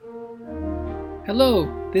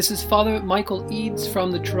Hello, this is Father Michael Eads from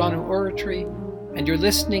the Toronto Oratory, and you're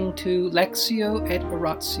listening to Lectio et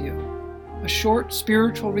Oratio, a short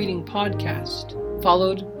spiritual reading podcast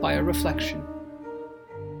followed by a reflection.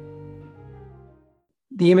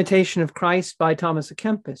 The Imitation of Christ by Thomas à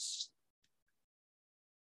Kempis.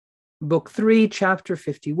 Book 3, Chapter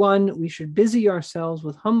 51, we should busy ourselves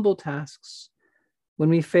with humble tasks when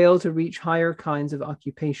we fail to reach higher kinds of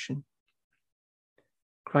occupation.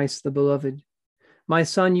 Christ the Beloved. My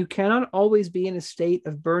son, you cannot always be in a state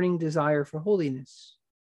of burning desire for holiness,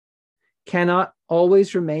 cannot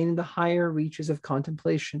always remain in the higher reaches of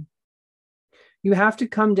contemplation. You have to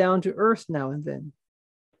come down to earth now and then.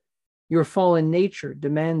 Your fallen nature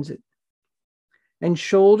demands it, and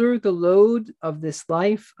shoulder the load of this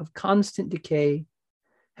life of constant decay,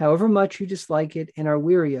 however much you dislike it and are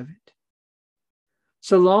weary of it.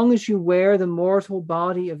 So long as you wear the mortal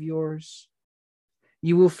body of yours,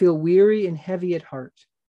 you will feel weary and heavy at heart.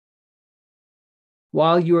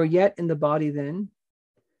 While you are yet in the body then,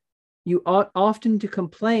 you ought often to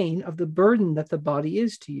complain of the burden that the body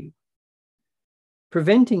is to you,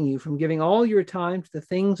 preventing you from giving all your time to the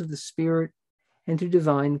things of the Spirit and to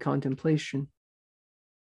divine contemplation.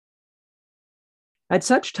 At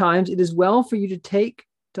such times, it is well for you to take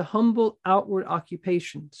to humble outward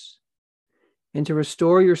occupations and to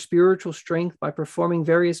restore your spiritual strength by performing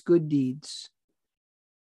various good deeds.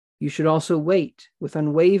 You should also wait with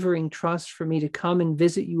unwavering trust for me to come and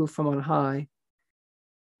visit you from on high,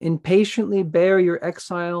 and patiently bear your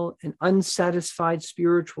exile and unsatisfied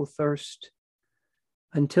spiritual thirst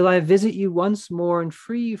until I visit you once more and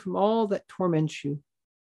free you from all that torments you.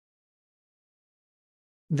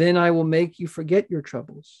 Then I will make you forget your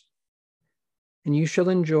troubles, and you shall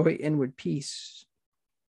enjoy inward peace.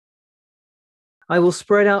 I will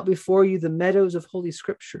spread out before you the meadows of Holy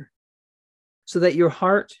Scripture, so that your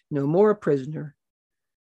heart, no more a prisoner,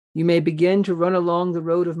 you may begin to run along the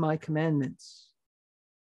road of my commandments.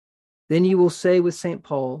 Then you will say with St.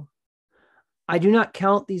 Paul, I do not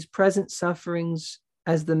count these present sufferings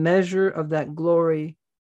as the measure of that glory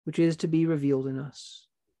which is to be revealed in us.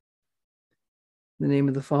 In the name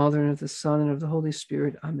of the Father, and of the Son, and of the Holy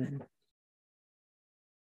Spirit. Amen.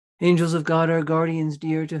 Angels of God, our guardians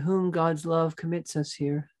dear, to whom God's love commits us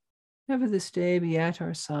here, ever this day be at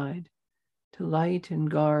our side, to light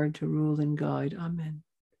and guard, to rule and guide. Amen.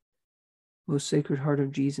 Most Sacred Heart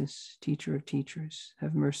of Jesus, Teacher of teachers,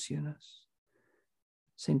 have mercy on us.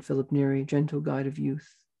 Saint Philip Neri, gentle guide of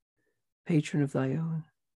youth, patron of thy own,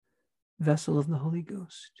 vessel of the Holy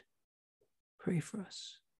Ghost, pray for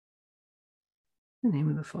us. In the name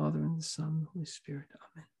of the Father, and the Son, and the Holy Spirit.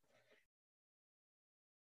 Amen.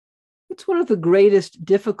 It's one of the greatest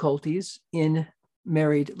difficulties in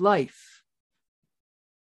married life.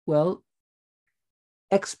 Well,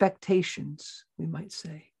 expectations, we might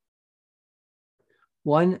say.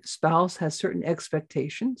 One spouse has certain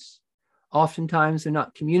expectations. Oftentimes they're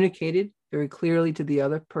not communicated very clearly to the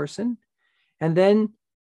other person. And then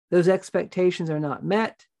those expectations are not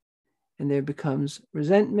met, and there becomes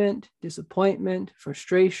resentment, disappointment,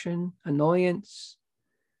 frustration, annoyance.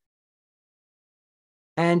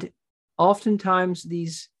 And oftentimes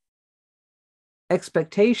these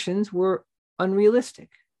expectations were unrealistic.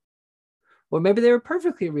 Or maybe they were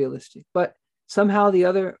perfectly realistic, but somehow the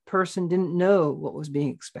other person didn't know what was being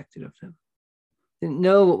expected of them, didn't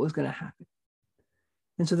know what was going to happen.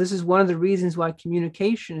 And so this is one of the reasons why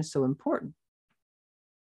communication is so important.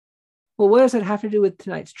 Well, what does that have to do with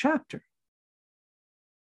tonight's chapter?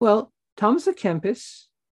 Well, Thomas à Kempis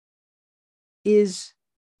is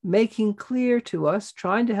making clear to us,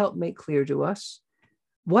 trying to help make clear to us,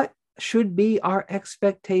 what should be our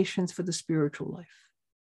expectations for the spiritual life.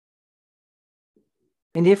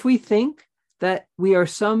 And if we think that we are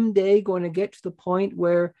someday going to get to the point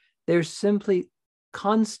where there's simply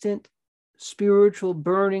constant spiritual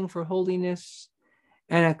burning for holiness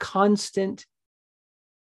and a constant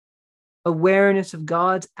awareness of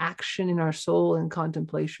God's action in our soul and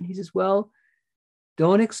contemplation, he says, well,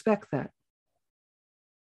 don't expect that.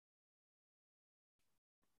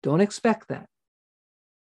 Don't expect that.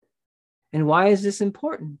 And why is this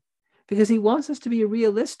important? Because he wants us to be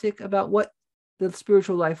realistic about what the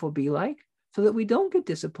spiritual life will be like, so that we don't get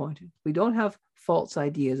disappointed. We don't have false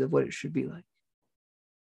ideas of what it should be like.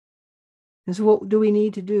 And so what do we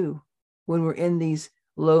need to do when we're in these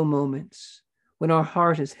low moments, when our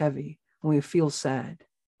heart is heavy, when we feel sad?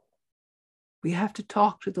 We have to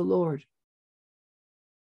talk to the Lord.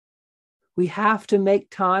 We have to make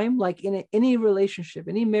time, like in any relationship,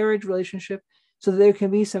 any marriage relationship, so that there can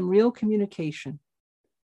be some real communication,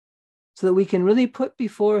 so that we can really put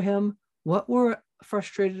before him what we're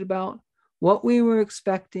frustrated about, what we were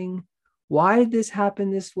expecting, why did this happen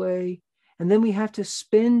this way? And then we have to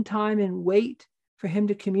spend time and wait for him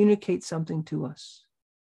to communicate something to us.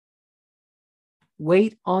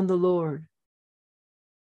 Wait on the Lord.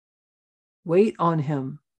 Wait on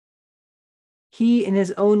him. He, in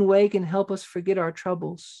his own way, can help us forget our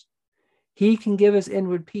troubles. He can give us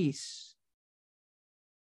inward peace.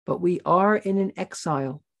 But we are in an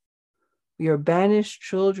exile. We are banished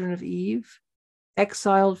children of Eve,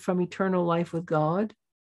 exiled from eternal life with God,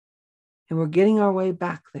 and we're getting our way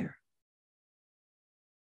back there.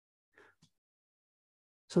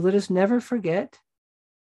 So let us never forget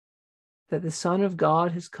that the Son of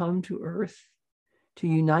God has come to earth to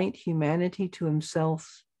unite humanity to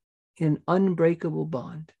himself in an unbreakable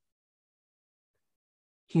bond.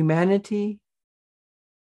 Humanity,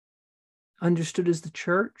 understood as the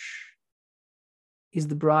church, is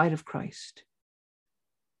the bride of Christ.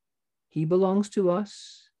 He belongs to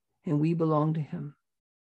us, and we belong to him.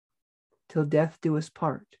 Till death do us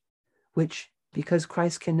part, which, because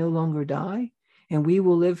Christ can no longer die, and we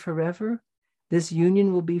will live forever, this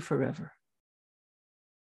union will be forever.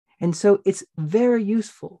 And so it's very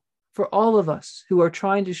useful for all of us who are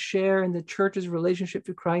trying to share in the church's relationship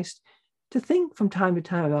to Christ to think from time to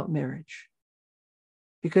time about marriage.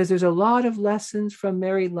 Because there's a lot of lessons from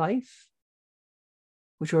married life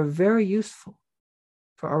which are very useful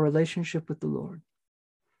for our relationship with the Lord.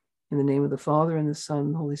 In the name of the Father, and the Son,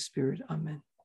 and the Holy Spirit, amen.